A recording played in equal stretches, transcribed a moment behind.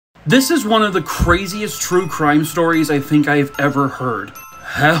This is one of the craziest true crime stories I think I've ever heard.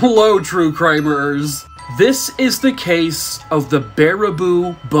 Hello, true crimers! This is the case of the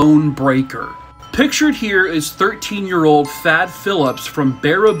Baraboo Bonebreaker. Pictured here is 13-year-old Thad Phillips from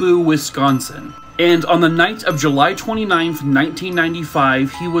Baraboo, Wisconsin. And on the night of July 29th,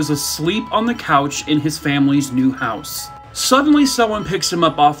 1995, he was asleep on the couch in his family's new house. Suddenly someone picks him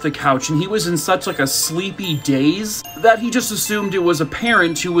up off the couch, and he was in such a sleepy daze that he just assumed it was a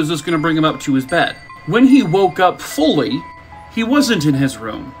parent who was just going to bring him up to his bed. When he woke up fully, he wasn't in his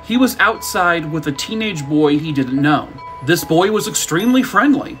room. He was outside with a teenage boy he didn't know. This boy was extremely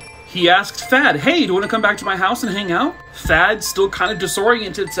friendly. He asked Thad, "Hey, do you want to come back to my house and hang out?" Thad, still kind of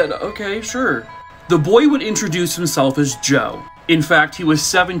disoriented, said, "Okay, sure." The boy would introduce himself as Joe. In fact, he was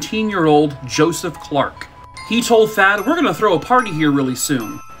 17-year-old Joseph Clark. He told Thad, "We're going to throw a party here really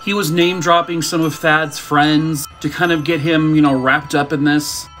soon." He was name-dropping some of Thad's friends to kind of get him, wrapped up in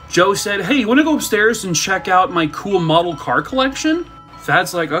this. Joe said, "Hey, you want to go upstairs and check out my cool model car collection?"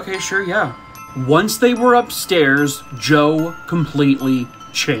 Thad's like, "Okay, sure, yeah." Once they were upstairs, Joe completely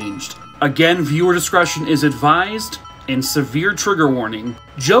changed. Again, viewer discretion is advised, and severe trigger warning.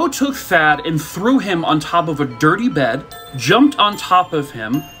 Joe took Thad and threw him on top of a dirty bed, jumped on top of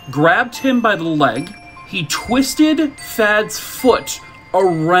him, grabbed him by the leg. He twisted Thad's foot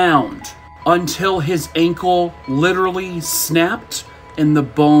around until his ankle literally snapped and the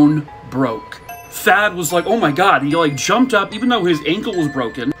bone broke. Thad was like, "Oh my God," he jumped up even though his ankle was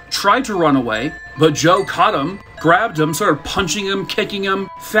broken, tried to run away, but Joe caught him, grabbed him, started punching him, kicking him.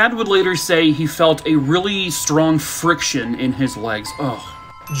 Thad would later say he felt a really strong friction in his legs. Ugh.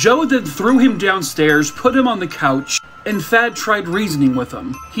 Joe then threw him downstairs, put him on the couch, and Thad tried reasoning with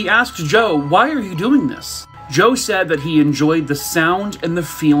him. He asked Joe, "Why are you doing this?" Joe said that he enjoyed the sound and the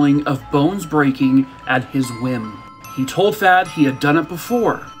feeling of bones breaking at his whim. He told Thad he had done it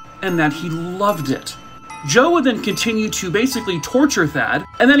before, and that he loved it. Joe would then continue to basically torture Thad,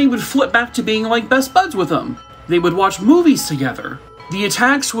 and then he would flip back to being like best buds with him. They would watch movies together. The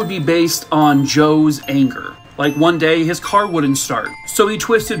attacks would be based on Joe's anger. Like one day, his car wouldn't start, so he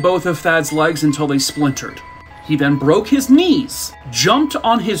twisted both of Thad's legs until they splintered. He then broke his knees, jumped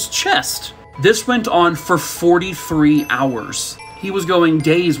on his chest. This went on for 43 hours. He was going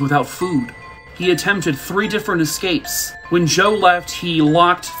days without food. He attempted 3 different escapes. When Joe left, he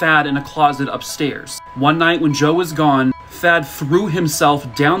locked Thad in a closet upstairs. One night when Joe was gone, Thad threw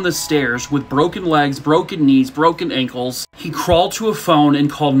himself down the stairs with broken legs, broken knees, broken ankles. He crawled to a phone and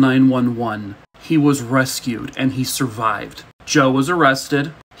called 911. He was rescued and he survived. Joe was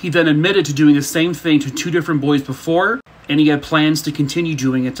arrested. He then admitted to doing the same thing to 2 different boys before, and he had plans to continue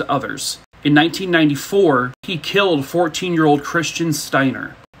doing it to others. In 1994, he killed 14-year-old Christian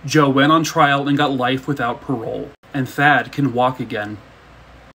Steiner. Joe went on trial and got life without parole, and Thad can walk again.